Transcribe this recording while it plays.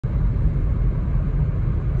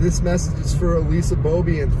This message is for Alisa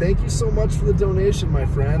Beaubien. Thank you so much for the donation, my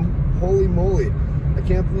friend. Holy moly. I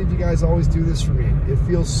can't believe you guys always do this for me. It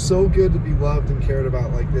feels so good to be loved and cared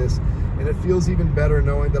about like this. And it feels even better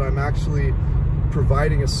knowing that I'm actually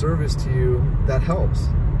providing a service to you that helps.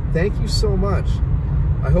 Thank you so much.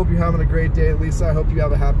 I hope you're having a great day, Alisa. I hope you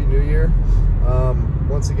have a happy new year.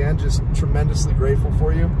 Once again, just tremendously grateful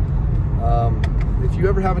for you. If you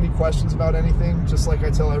ever have any questions about anything, just like I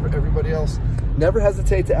tell everybody else, never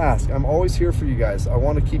hesitate to ask. I'm always here for you guys. I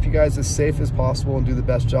want to keep you guys as safe as possible and do the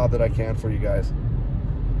best job that I can for you guys.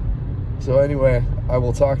 So anyway, I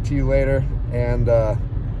will talk to you later, and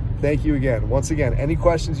thank you again. Once again, any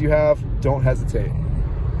questions you have, don't hesitate.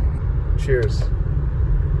 Cheers.